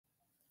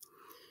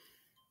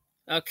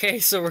Okay,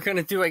 so we're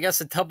gonna do, I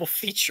guess, a double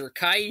feature.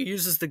 Caillou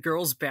uses the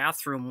girls'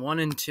 bathroom 1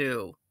 and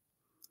 2.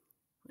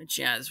 Which,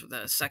 yeah,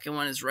 the second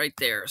one is right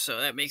there, so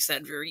that makes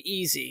that very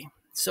easy.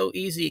 So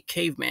easy a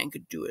caveman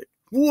could do it.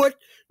 What?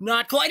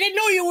 Not cool. I didn't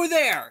know you were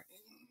there!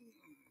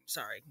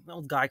 Sorry,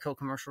 old Geico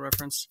commercial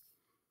reference.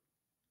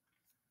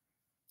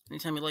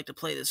 Anytime you'd like to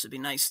play this would be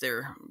nice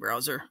there,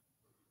 browser.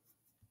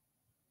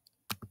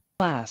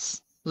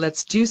 Class,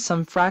 let's do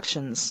some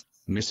fractions.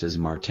 Mrs.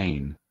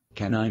 Martain,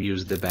 can I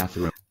use the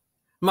bathroom?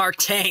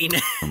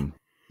 Martain.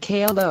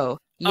 Caillou,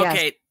 yes.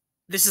 Okay,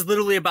 this is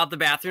literally about the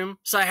bathroom,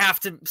 so I have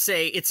to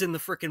say it's in the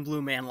frickin'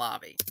 Blue Man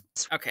lobby.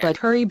 Okay. But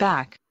hurry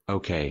back.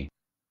 Okay.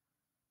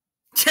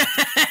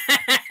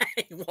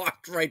 He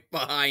walked right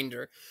behind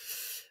her.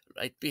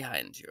 Right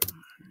behind you.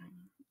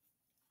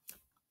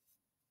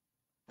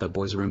 The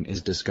boys' room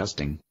is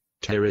disgusting.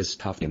 Tear is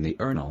stuffed in the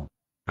urinal.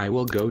 I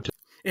will go to...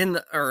 In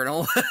the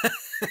urinal.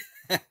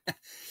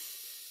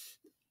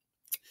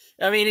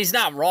 I mean, he's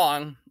not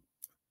wrong.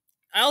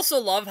 I also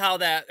love how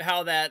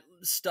that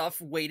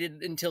stuff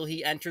waited until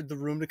he entered the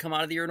room to come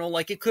out of the urinal.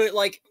 Like, it could,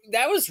 like,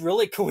 that was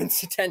really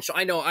coincidental.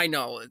 I know. I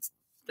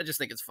just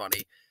think it's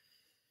funny.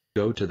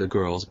 Go to the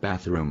girls'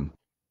 bathroom.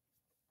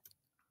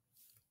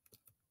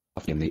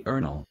 In the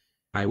urinal.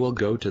 I will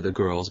go to the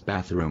girls'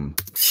 bathroom.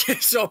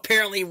 So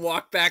apparently he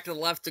walked back to the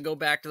left to go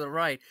back to the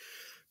right.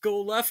 Go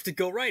left to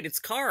go right. It's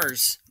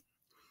Cars.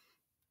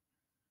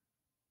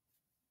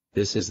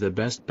 This is the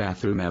best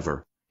bathroom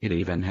ever. It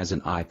even has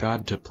an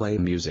iPod to play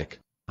music.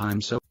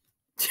 I'm so...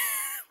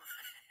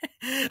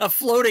 A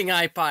floating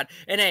iPod.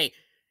 And hey,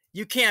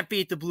 you can't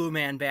beat the Blue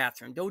Man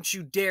bathroom. Don't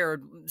you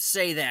dare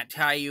say that,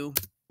 Caillou.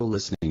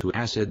 Listening to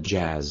acid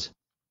jazz.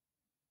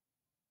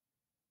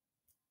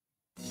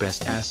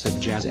 Best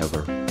acid jazz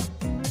ever.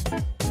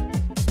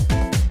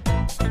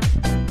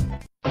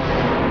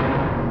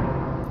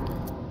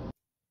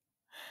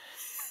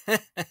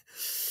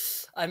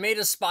 I made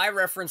a spy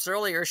reference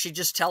earlier. She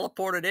just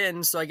teleported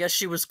in, so I guess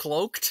she was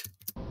cloaked.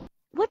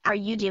 What are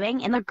you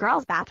doing in the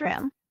girls'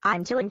 bathroom?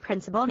 I'm doing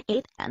principal and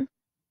Ethan.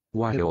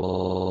 Why?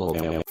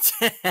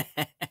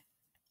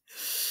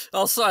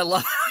 Also, I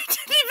love how he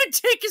didn't even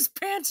take his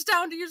pants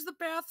down to use the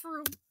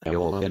bathroom.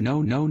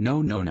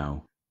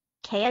 No.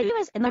 Caillou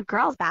is in the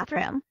girls'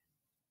 bathroom.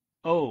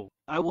 Oh,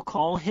 I will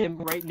call him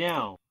right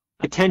now.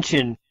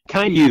 Attention,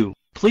 Caillou,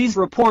 please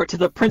report to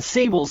the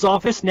principal's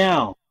office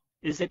now.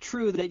 Is it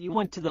true that you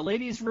went to the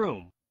ladies'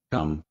 room?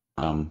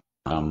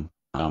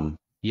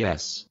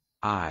 Yes,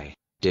 I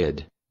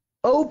did.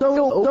 Oh,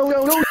 no.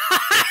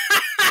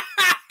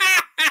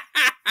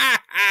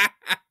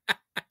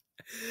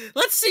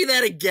 Let's see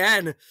that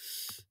again.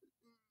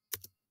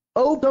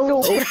 Oh,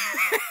 no.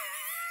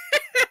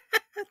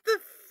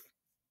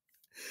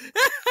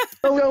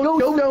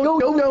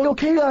 No,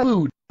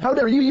 Caillou. How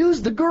dare you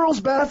use the girls'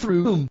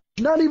 bathroom?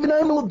 Not even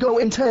I will go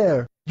and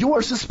tear. You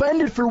are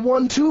suspended for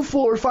 1, 2,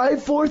 4,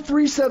 5, 4,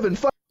 3, 7,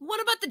 5.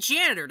 What about the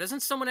janitor?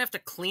 Doesn't someone have to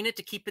clean it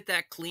to keep it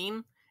that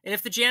clean? And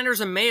if the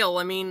janitor's a male,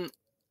 I mean,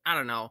 I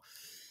don't know.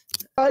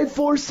 5,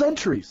 4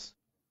 centuries.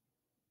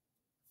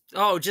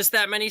 Oh, just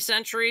that many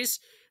centuries?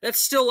 That's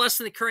still less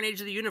than the current age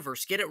of the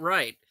universe. Get it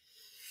right.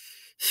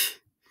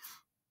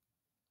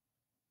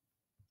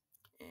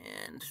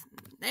 And,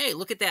 hey,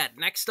 look at that.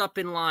 Next up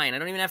in line. I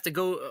don't even have to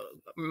go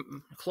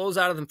close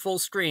out of them full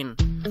screen.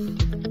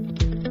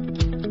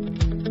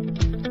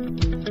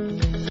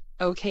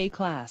 Okay,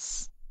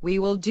 class. We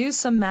will do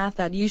some math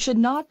that you should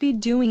not be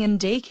doing in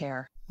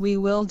daycare. We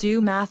will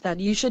do math that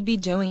you should be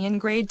doing in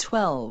grade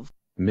 12.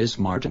 Miss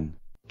Martin,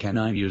 can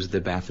I use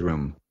the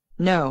bathroom?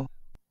 No.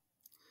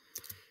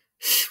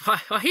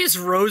 Why is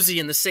Rosie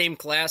in the same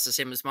class as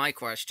him is my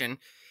question.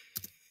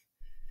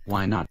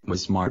 Why not,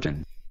 Miss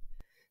Martin?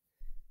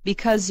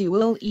 Because you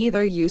will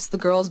either use the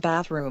girls'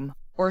 bathroom,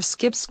 or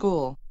skip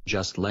school.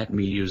 Just let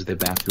me use the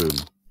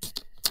bathroom.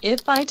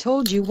 If I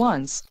told you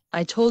once,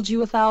 I told you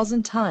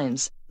 1,000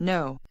 times,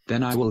 no.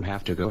 Then I will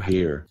have to go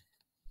here.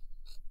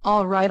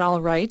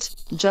 Alright,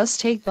 just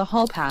take the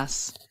hall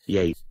pass.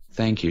 Yay,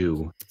 thank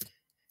you.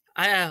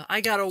 I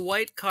got a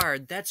white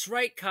card. That's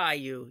right,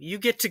 Caillou. You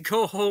get to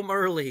go home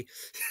early.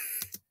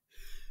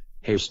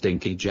 Hey,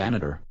 stinky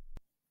janitor.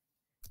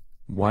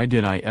 Why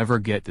did I ever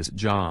get this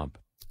job?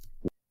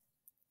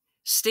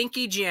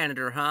 Stinky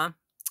janitor, huh?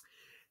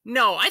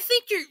 No, I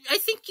think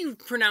you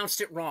pronounced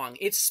it wrong.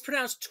 It's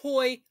pronounced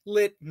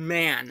toilet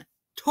man.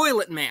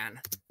 Toilet man.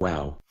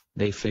 Wow,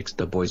 they fixed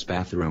the boys'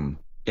 bathroom.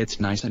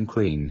 It's nice and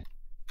clean.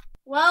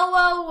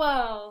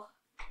 Well.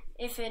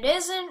 If it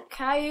isn't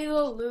Caillou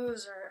a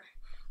loser.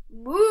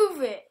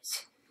 Move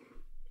it.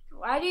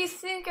 Why do you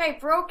think I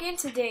broke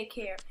into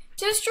daycare?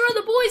 To destroy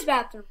the boys'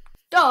 bathroom.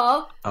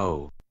 Duh.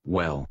 Oh,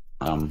 well,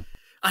 I'm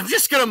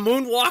just gonna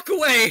moonwalk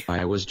away.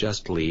 I was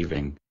just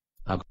leaving.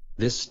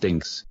 This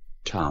stinks.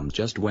 Tom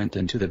just went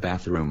into the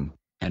bathroom,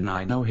 and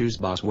I know who's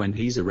boss when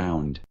he's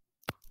around.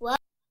 What?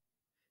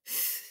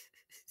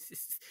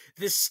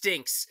 This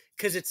stinks,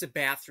 'cause it's a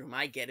bathroom.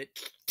 I get it.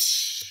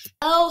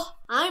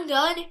 Well, I'm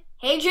done.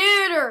 Hey,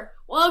 janitor,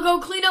 wanna go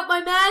clean up my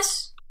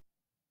mess?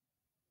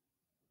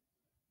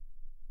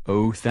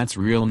 Oh, that's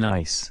real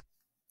nice.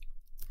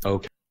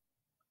 Okay.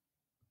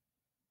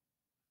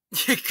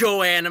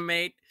 Go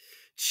Animate.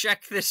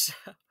 Check this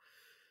out.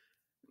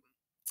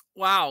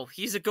 Wow,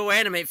 he's a Go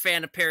Animate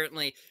fan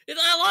apparently.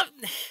 I love.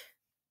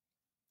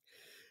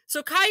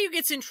 So Caillou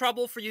gets in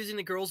trouble for using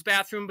the girls'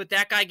 bathroom, but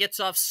that guy gets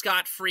off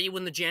scot-free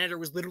when the janitor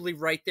was literally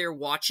right there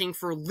watching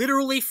for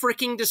literally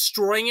freaking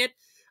destroying it.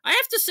 I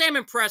have to say I'm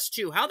impressed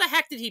too. How the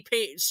heck did he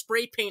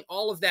spray paint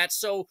all of that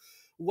so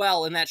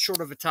well in that short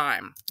of a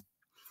time?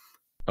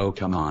 Oh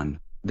come on,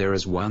 there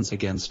is once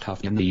again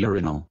stuff in the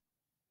urinal.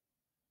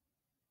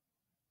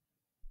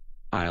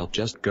 I'll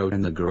just go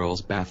in the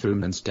girls'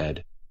 bathroom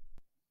instead.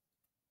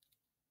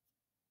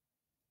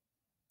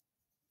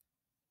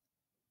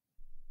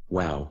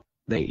 Wow,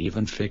 they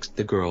even fixed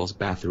the girls'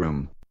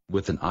 bathroom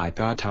with an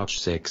iPod Touch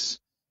 6.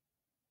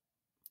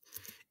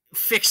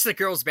 Fix the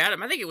girls'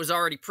 bathroom? I think it was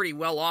already pretty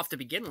well off to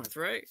begin with,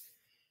 right?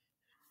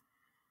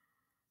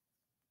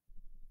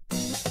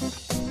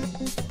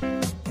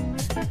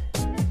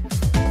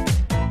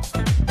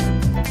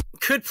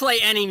 Could play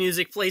any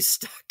music, play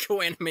stock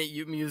Go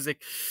Animate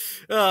music.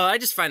 I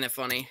just find that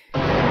funny.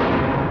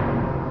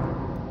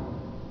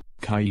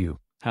 Caillou,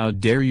 how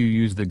dare you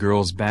use the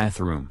girls'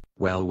 bathroom?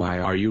 Well, why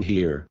are you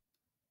here?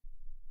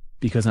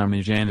 Because I'm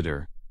a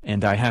janitor,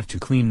 and I have to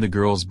clean the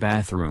girls'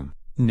 bathroom.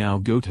 Now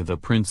go to the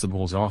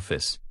principal's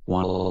office.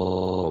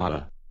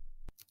 Walla.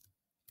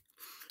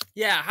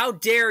 Yeah, how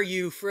dare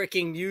you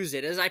fricking use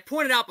it? As I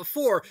pointed out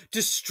before,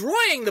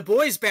 destroying the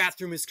boys'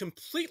 bathroom is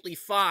completely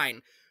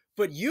fine.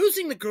 But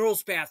using the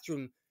girls'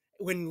 bathroom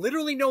when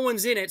literally no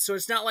one's in it, so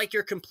it's not like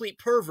you're a complete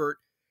pervert,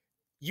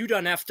 you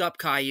done effed up,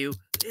 Caillou.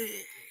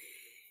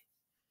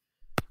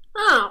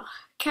 Oh,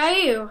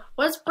 Caillou,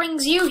 what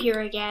brings you here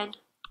again?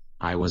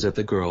 I was at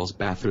the girls'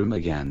 bathroom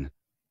again.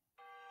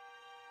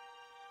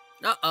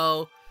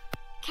 Uh-oh.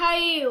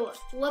 Caillou,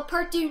 the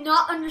part do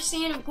not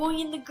understand of going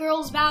in the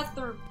girls'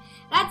 bathroom.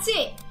 That's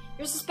it.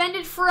 You're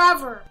suspended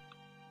forever.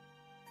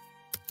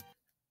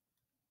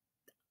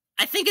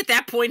 I think at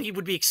that point he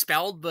would be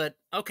expelled, but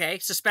okay,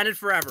 suspended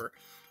forever.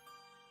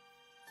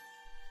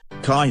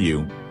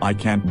 Caillou, I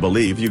can't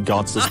believe you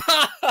got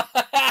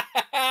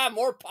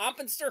More pomp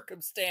and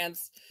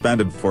circumstance.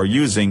 suspended for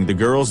using the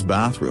girls'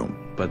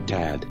 bathroom. But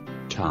Dad,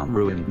 Tom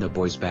ruined the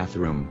boys'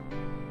 bathroom.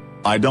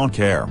 I don't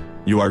care.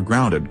 You are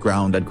grounded for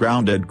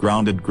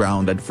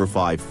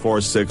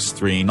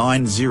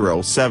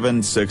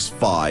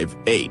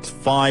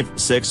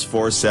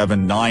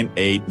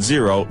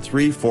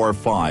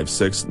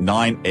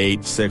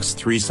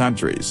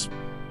centuries.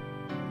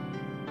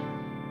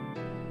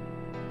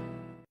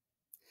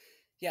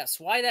 Yes,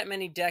 why that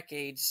many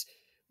decades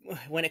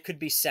when it could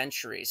be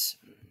centuries?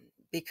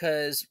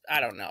 Because, I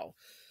don't know.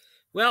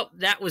 Well,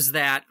 that was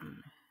that.